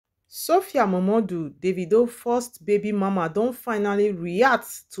Sophia Momodu, Davido first baby mama, don finally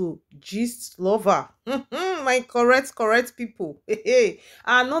react to Gistlover. My correct people.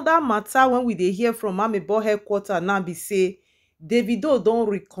 Another matter when we dey hear from Amebo headquarter now be say Davido don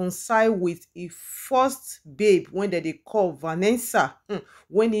reconcile with e first babe when dem dey call Vanessa.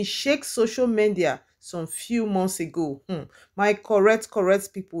 When e shake social media some few months ago. My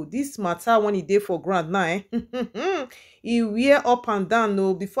correct people, this matter when e dey for ground now, e wear up and down.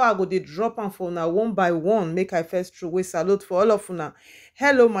 No, before I go dey drop am for una one by one, make I first throway salute for all of una.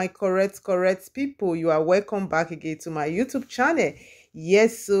 Hello my correct people, you are welcome back again to my YouTube channel.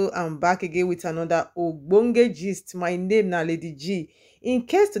 Yes, so I'm back again with another ogbonge gist. My name na Lady G. In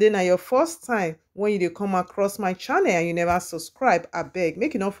case today na your first time when you dey come across my channel and you never subscribe, abeg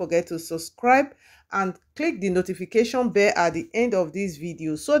make you not forget to subscribe and click the notification bell at the end of this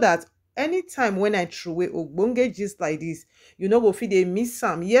video so that anytime when I throw away ogbonge gist like this, you no go fit dey miss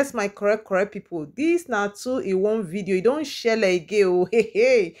am. Yes, my correct people, this na 2-in-1 video. You don share like again. Oh,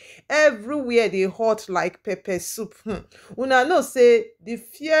 hey, everywhere dey hot like pepper soup. Una know say the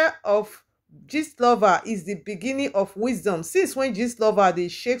fear of Gistlover is the beginning of wisdom. Since when Gistlover dey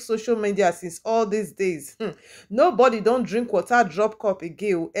shake social media since all these days, nobody don drink water drop cup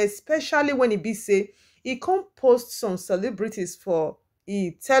again, especially when e be say e come post some celebrities for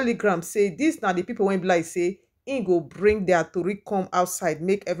e telegram say this na the people wey be like say e go bring their tori come outside,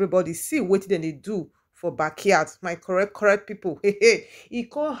 make everybody see wetin dem dey do for backyard. My correct people, e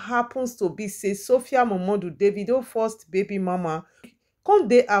come happens to be say Sophia Momodu, Davido first baby mama, come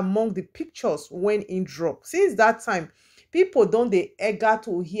dey among the pictures when in drop. Since that time, people don dey eager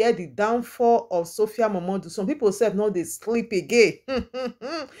to hear the downfall of Sophia Momodu. Some people sef no dey sleep again.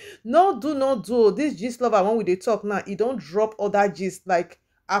 No do this Gistlover when we dey talk now, e don drop other gist like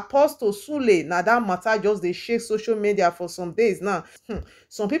Apostle Sule. Na that matter just dey shake social media for some days now.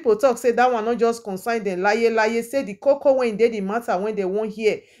 Some people talk say that one not just concern dem laye say the koko when dey the matter when they wan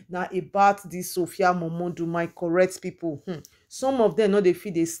hear na about this Sophia Momodu. My correct people, some of them no dey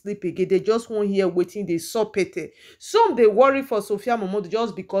fit dey sleep again. They just wan hear wetin dey sup pete. Some dey worry for Sophia Momodu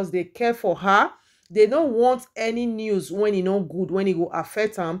just because they care for her. They don't want any news when e no good, when e go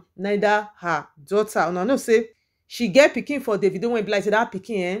affect am, neither her daughter. Una know say she get pikin for Davido when e be like say that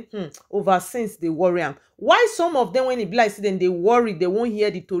pikin over since dey worry am. Why some of them when e be like say dem dey worry, they won't hear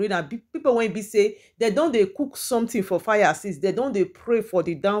the tori, na people when e be say they don dey cook something for fire since they don dey pray for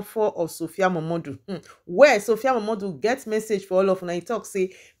the downfall of Sophia Momodu. Where Sophia Momodu get message for all of una. E talk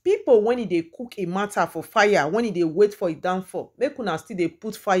say people when e dey cook a matter for fire, when e dey wait for a downfall, make una still dey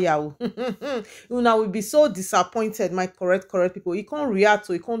put fire. Una will be so disappointed. My correct people, e can't react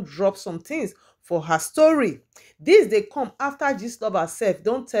to, e can't drop some things for her story. This dey come after Gistlover sef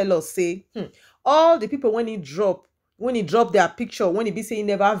don tell us say all the people when he drop their picture, when he be say he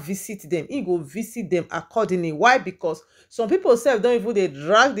never visit them, he go visit them accordingly. Why? Because some people sef don't even dey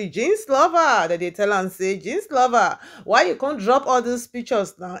drag the Gistlover, that they tell and say, Gistlover, why you can't drop all these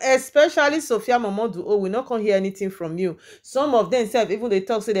pictures now? Especially Sophia Momodu. Oh, we not gonna hear anything from you. Some of them sef even they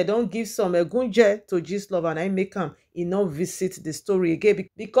talk say they don't give some gunje to Gistlover, and I make am e no visit the story again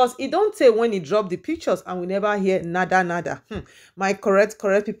because e don't say when he drop the pictures and we never hear nada. My correct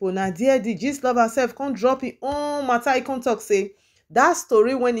people, now there the Gistlover sef can't drop it own matter. He can't talk say that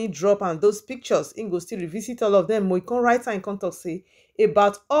story when he drop and those pictures, he go still revisit all of them. We can write and can talk say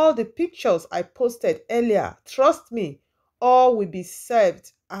about all the pictures I posted earlier. Trust me, all will be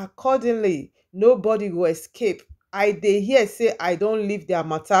served accordingly. Nobody will escape. I dey hear say I don't leave their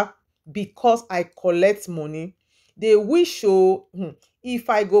matter because I collect money. They wish if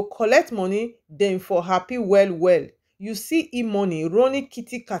I go collect money, then for happy well. You see e-money, Ronnie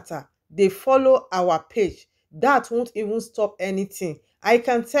Kitty Kata, they follow our page. That won't even stop anything. I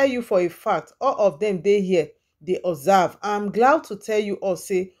can tell you for a fact, all of them they here, they observe. I'm glad to tell you all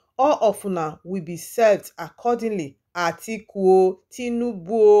say, all of una will be served accordingly. Atiku,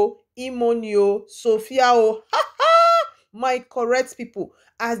 Tinubu, Imonio, Sophia. My correct people,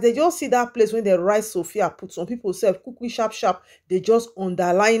 as they just see that place when they write Sophia, put some people self quickly sharp, they just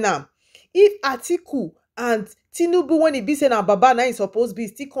underline them. If Atiku and Tinubu when he be saying na Baba na he supposed be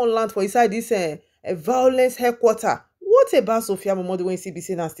still come land for inside this violence headquarter, what about Sophia Momodu when he be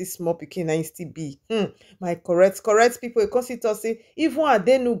saying na still small pikin na he still be? My correct people, because it say even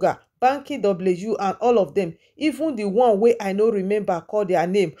Adenuga, Banky W and all of them, even the one way I no remember call their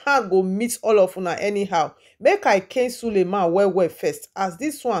name, hand go meet all of una anyhow. Make I cane Suleiman well first, as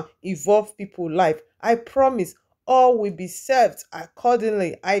this one involve people life. I promise all will be served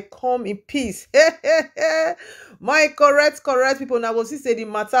accordingly. I come in peace. My correct people. Now go see say the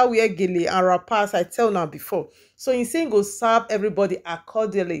matter where gele and rappers I tell now before. So in saying go serve everybody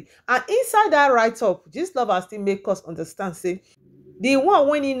accordingly. And inside that write-up, Gistlover still make us understand say the one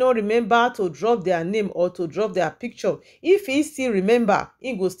when he no remember to drop their name or to drop their picture, if he still remember,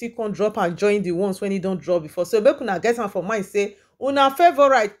 he go still come drop and join the ones when he don't drop before. So make una get am for mind say una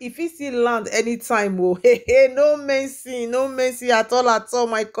favorite if he still land anytime. Oh, no mercy, no mercy at all,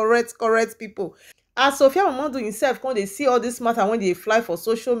 my correct people. As Sophia Momodu himself come dey see all this matter when they fly for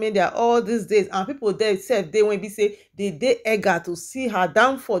social media all these days, and people there sef dey when be say they dey eager to see her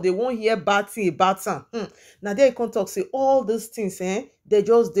downfall. They won't hear bad thing about am. Now there he come talk say all these things they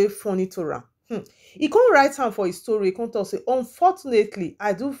just dey funny to am. He come write am for his story. He come talk say unfortunately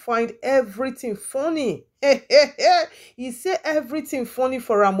I do find everything funny. He say everything funny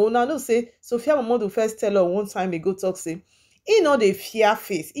for am. Una know say Sophia Momodu first tell her one time ago talk say he no dey fear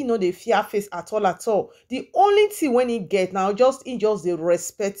face. He no dey fear face at all. The only thing when he get now he just dey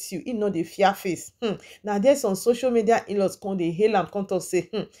respect you. He no dey fear face. Now there's some social media in-laws come dey hail am come talk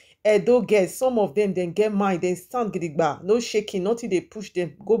say Edo girls, some of them then get mind, then stand gidigba, no shaking, nothing they push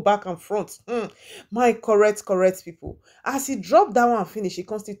them, go back and front. My correct people. As he drop that one finish, he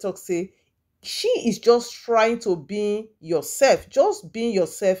constantly talk say she is just trying to be yourself. Just being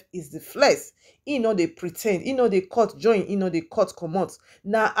yourself is the flesh. He know they pretend, he know they cut join, he know they cut comot.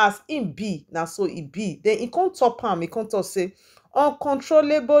 Now as him be, now so he be. Then he can't top him, he can't talk say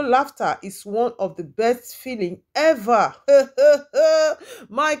uncontrollable laughter is one of the best feeling ever.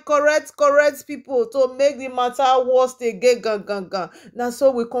 My correct people, to make the matter worse again. Now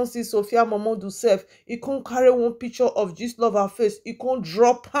so we can see Sophia Momodu self. He can't carry one picture of Gistlover face. He can't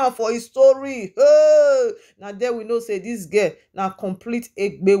drop her for his story. Now there we know say this girl now complete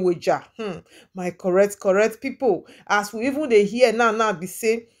egbeweja. My correct people. As we even dey hear now be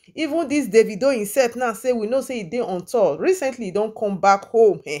say even this Davido himself now say we know say he dey on tour. Recently he don't come back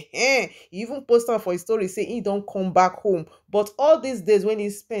home. He even post am for his story say he don't come back home. But all these days when he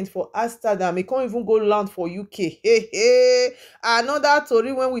spent for Amsterdam, he can't even go land for UK. Another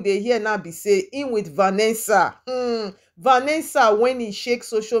story when we dey hear now be say him with Vanessa. Vanessa when he shake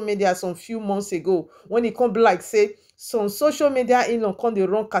social media some few months ago, when he come be like say some social media in-law come dey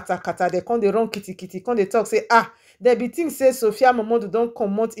run kata, they come dey run kitty, come dey talk say there be things say Sophia Momodu don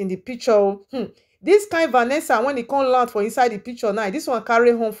comot in the picture. This kind Vanessa when he come land for inside the picture now, this one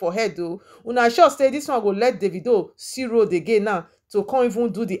carry home for head though. Una sure say this one go let Davido see road again now to come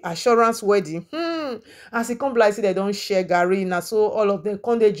even do the assurance wedding. As he come like say they don't share garri now, so all of them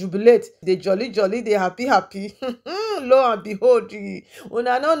come they jubilate, they jolly, they happy. Lo and behold,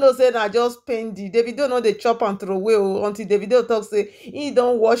 una no know say na just pendy. Davido no dey chop and throw away until Davido talk say he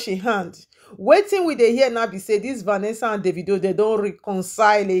don't wash his hand. Wetin we dey hear now be say this Vanessa and Davido they don't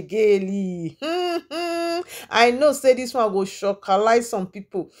reconcile again. I know say this one go shockalize some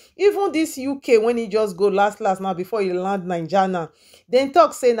people. Even this UK when he just go last now before he land Nigeria, then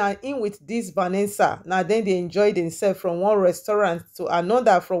talk say now in with this Vanessa. Now then they enjoy themselves from one restaurant to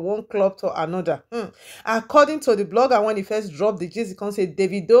another, from one club to another. According to the blogger, when he first dropped the gist, he can say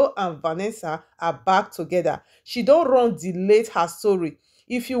Davido and Vanessa are back together. She don't run delete her story.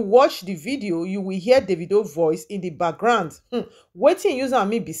 If you watch the video, you will hear Davido voice in the background. Wetin use am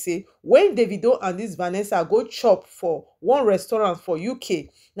me be say when Davido and this Vanessa go chop for one restaurant for UK,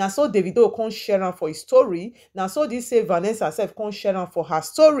 now so Davido come share am for his story. Now so this say Vanessa herself come share am for her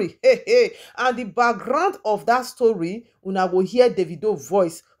story. And the background of that story, una go hear Davido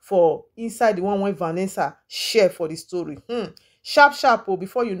voice for inside the one when Vanessa share for the story. Sharp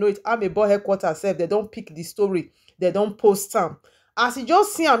before you know it, Amebo headquarters sef, they don't pick the story, they don't post am. As he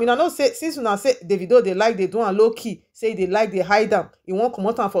just see am, I know say since una say Davido they like they do am low key, say they like they hide am, he won't come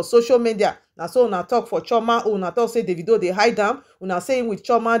out for social media. Now so una talk for Chioma, una talk say Davido they hide am, una say him with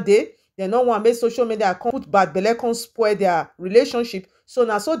Chioma they no want make social media come put bad belle come spoil their relationship. So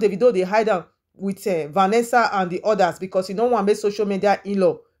now so Davido they hide am with Vanessa and the others because he don't want make social media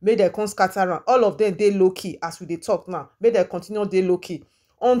in-law make they come scatter around. All of them they low key as we they talk now, make they continue they low key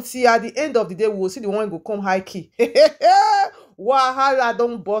until at the end of the day we will see the one go come high key. Wahala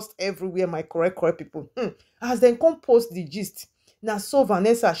don't burst everywhere, my correct people. As then come post the gist. Now so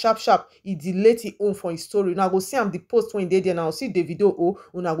Vanessa sharp he delete his own for his story. Now go see am the post when they there. Now see the video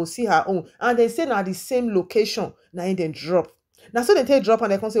una go see her own. And then say na the same location. Now in then drop. Now so they take drop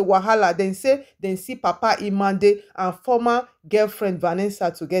and they can say wahala. Then say then see Papa Imande and former girlfriend Vanessa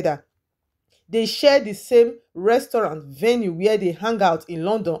together. They share the same restaurant venue where they hang out in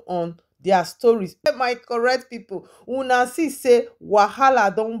London on their stories. My correct people, una see say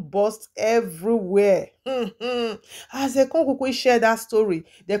wahala don burst everywhere. As they come quickly share that story,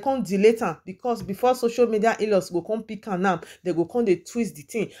 they come delete am because before social media in-laws go come pick am now, they go come dey twist the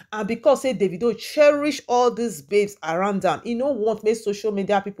thing. And because say Davido cherish all these babes around am, e no want make social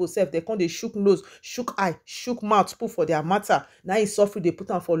media people sef they come dey shook nose, shook eye, shook mouth put for their matter. Now e suffer, they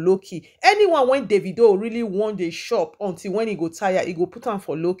put am for low key. Anyone when Davido really want dey shop until when he go tire, he go put am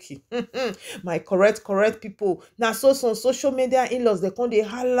for low key. My correct people. Now so some social media in-laws they come dey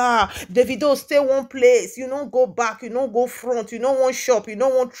holla, Davido stay one place, you no go back, you no go front, you no want shop, you no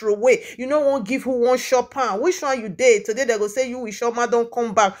want throw away, you no want give who one shop pan. Which one you did? Today they go say you with Chioma don't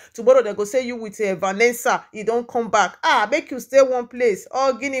come back. Tomorrow they go say you with Vanessa, you don't come back. Make you stay one place.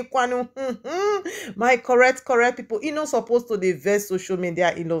 Oh, Guinea Kwanu. My correct people. You not supposed to dey vex social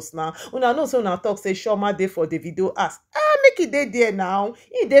media in-laws now. Una know so una talk say Chioma dey for Davido ask. Make it dey there now.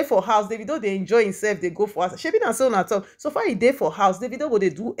 He dey for house. Davido they enjoy himself. They go for house. Shebi na so una talk. So far he dey for house. Davido go dey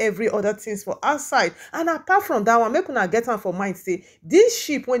do every other things for outside. And apart from that one, make una get am for mind say this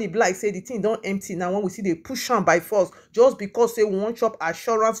ship when e be like say the thing don't empty now, when we see they push am by force just because say we wan chop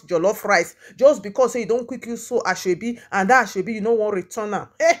assurance jollof rice, just because say you don't quick you so ashebi and that ashebi you no wan return am.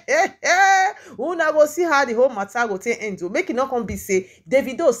 Una go see how the whole matter go take end. Make it not come be say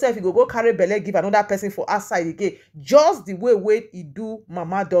Davido sef he go carry belle give another person for outside again, just the way he do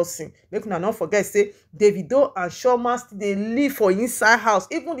Mama Dawson. Make una not forget say Davido and Chioma still dey live for inside house,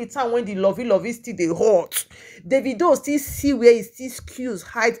 even the time when the lovey still dey hot. Davido still see where he still skills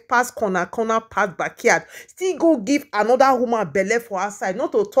hide past corner past backyard, still go give another woman belle for outside.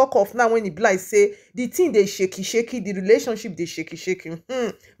 Not to talk of now when he be like say the thing dey shaky, the relationship dey shaky.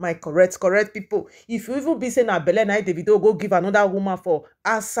 My correct people, if you even be saying na belle na Davido go give another woman for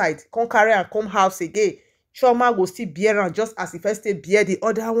outside, come carry and come house again, Chioma go still bear am just as he first stay bear the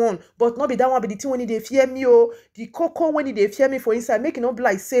other one. But not be that one be the thing when he dey fear me. Oh, the cocoa when he dey fear me for inside, make it not be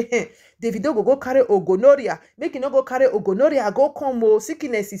like say Davido go carry ogonoria, make it not go carry ogonoria go come. Oh,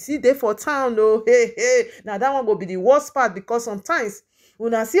 sickness is still there for town. Oh, now that one go be the worst part, because sometimes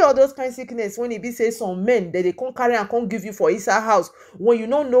when I see all those kind of sickness, when it be say some men that they can't carry and can't give you for inside house, when you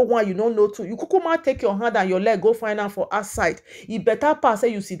don't know one, you don't know two, you could come take your hand and your leg, go find out for outside. It better pass say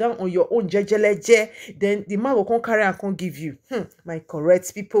you sit down on your own jejeleje, then the man will come carry and can't give you. My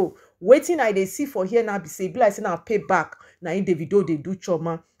correct people, waiting I they see for here now be say, be like say now pay back. Now in Davido they do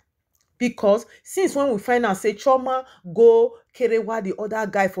Chioma. Because since when we find out say Chioma go kerewa the other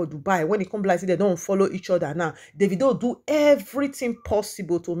guy for Dubai, when it come like say they don't follow each other now, Davido do everything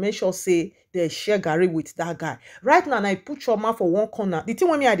possible to make sure say they share garri with that guy. Right now, I put Chioma for one corner. The thing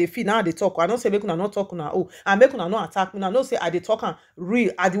when me I dey feel now they talk. I don't say make una not talk una and make una not attack me. I don't say I dey talk and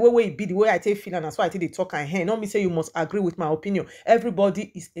real at the way it be, the way I take feel, and that's why I take the talk and hand. Not me say you must agree with my opinion. Everybody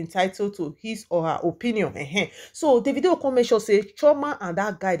is entitled to his or her opinion. So Davido come make sure say Chioma and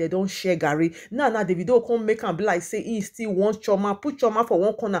that guy they don't share garri. Now Davido come make am be like say he still wants Chioma, put Chioma for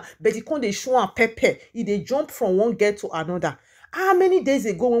one corner, but he can't dey show am pepper. He dey jump from one girl to another. How many days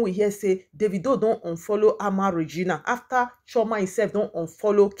ago when we hear say Davido don't unfollow Ama Regina after Chioma himself don't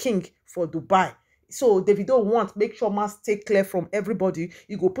unfollow King for Dubai? So Davido want make Chioma stay clear from everybody.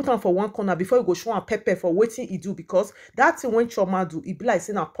 You go put am for one corner before you go show am pepper for wetin he do, because that thing when Chioma do, it be like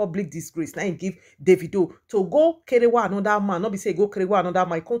saying a public disgrace. Now he give Davido to go kerewa another man, not be say go kerewa another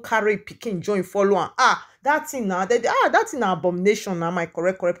man, he can't carry pikin join follow am. That thing now, that thing na abomination now, my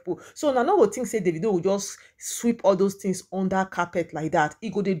correct people. So now no go think say Davido will just sweep all those things under carpet like that. He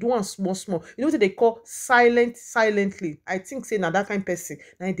go they do one small. You know what they call silently. I think say now that kind of person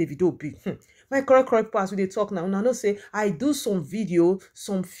now Davido be. My correct pass we dey talk now. Una know say I do some video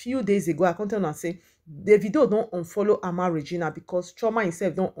some few days ago. I come tell una say Davido don't unfollow Ama Regina because Chioma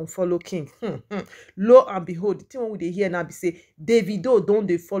himself don't unfollow King. Lo and behold, the thing we dey hear now be say Davido don't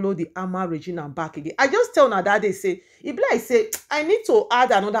they follow the Ama Regina back again. I just tell una that they say it be like say I need to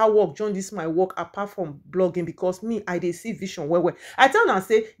add another work join this my work apart from blogging, because me I dey see vision well. I tell una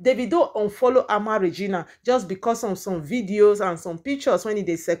say Davido unfollow Ama Regina just because of some videos and some pictures when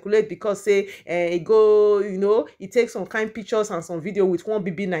they circulate, because say it go, you know, it takes some kind pictures and some video with one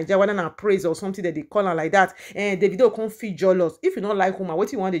BB Nigeria, whether na praise or something that they call her like that, and Davido can't feel jealous. If you don't like woman,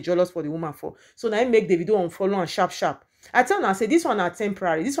 what you want the jealous for the woman for? So now I make Davido unfollow and sharp. I tell now say this one are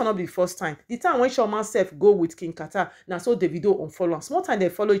temporary. This one not be the first time. The time when Chioma self go with King Kata, now so Davido unfollow. Small time they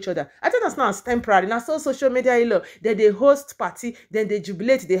follow each other. I tell us now it's temporary. Now so social media then they host party, then they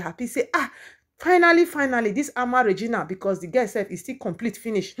jubilate, they happy say Finally, this Ama Regina, because the girl sef is still complete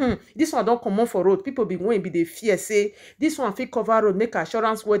finish. This one don't come on for road. People be going be the fear say this one fit cover road, make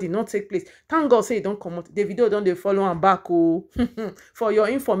assurance wedding not take place. Thank God say it don't come out. Davido don't they follow am back. Oh, for your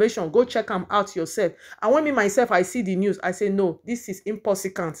information, go check am out yourself. And when me myself I see the news, I say no, this is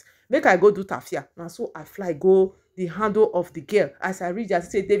impossible. Make I go do tafia. Now so I fly go the handle of the girl. As I read, I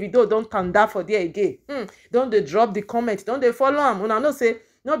say Davido don't turn that for there again. Don't they drop the comment? Don't they follow am? Una know say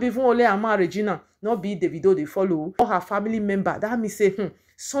not be even only Ama Regina, not be Davido they follow, or her family member. That means say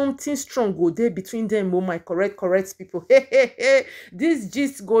something strong go there between them. Oh my correct people. Hey. This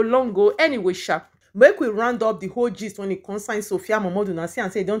gist go long go anyway, sha. Make we round up the whole gist when it concerns Sophia Momodu. Una see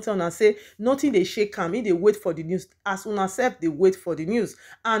and say don't tell una say nothing they shake am. They wait for the news. As una self they wait for the news.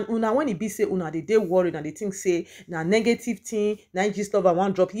 And una when it be say una they worried and they think say na negative thing, na Gistlover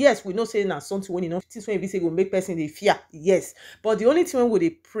one drop. Yes, we know say na something when you know things when it be say go make person they fear. Yes, but the only thing when we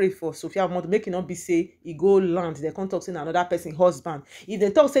they pray for Sophia Momodu make it not be say he go land. They can't talk say another person husband. If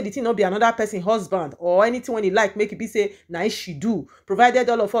they talk say the thing not be another person husband or anything when he like make it be say na she do. Provided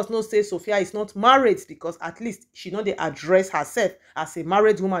all of us know say Sophia is not married. Because at least she know they address herself as a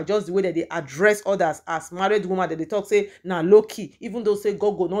married woman, just the way that they address others as married woman, that they talk say na low key, even though say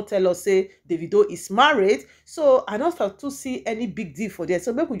God go not tell us say Davido is married. So I don't start to see any big deal for that.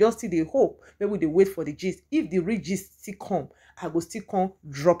 So maybe we just see the hope, maybe they wait for the gist. If the real gist still come, I go still come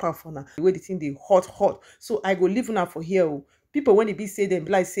drop her for now. The way the thing they hot. So I go leave now for here. People when they be say them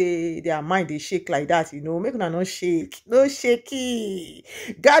like say their mind they shake like that, you know, make una not shake, no shaky.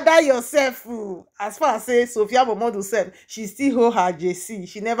 Gather yourself. As far as say Sophia Momodu said, she still hold her JC.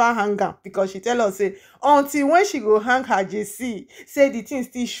 She never hang up because she tell us say until when she go hang her JC, say the thing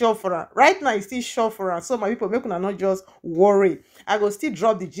still sure for her. Right now it's still sure for her. So my people make una not just worry. I go still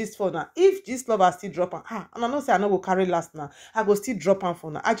drop the gist for now. If Gistlover still drop am, and I know say I no go carry last now. I go still drop am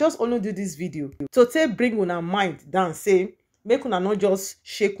for now. I just only do this video to take bring una mind down. Say make una not just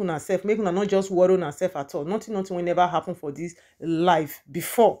shake una self, make una not just worry una self at all. Nothing will never happen for this life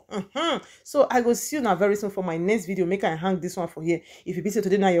before. So I go see you very soon for my next video. Make I hang this one for here. If you be say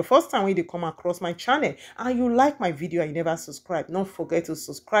today now your first time when you come across my channel and you like my video and you never subscribe, don't forget to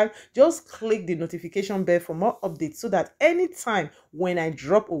subscribe. Just click the notification bell for more updates so that anytime when I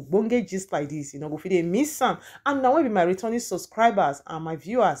drop ogbonge gist like this, you know, go fit dey miss some. And now when be my returning subscribers and my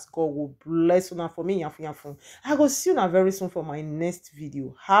viewers, God will bless una for me. I go see you very soon for my next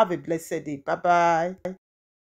video. Have a blessed day. Bye bye.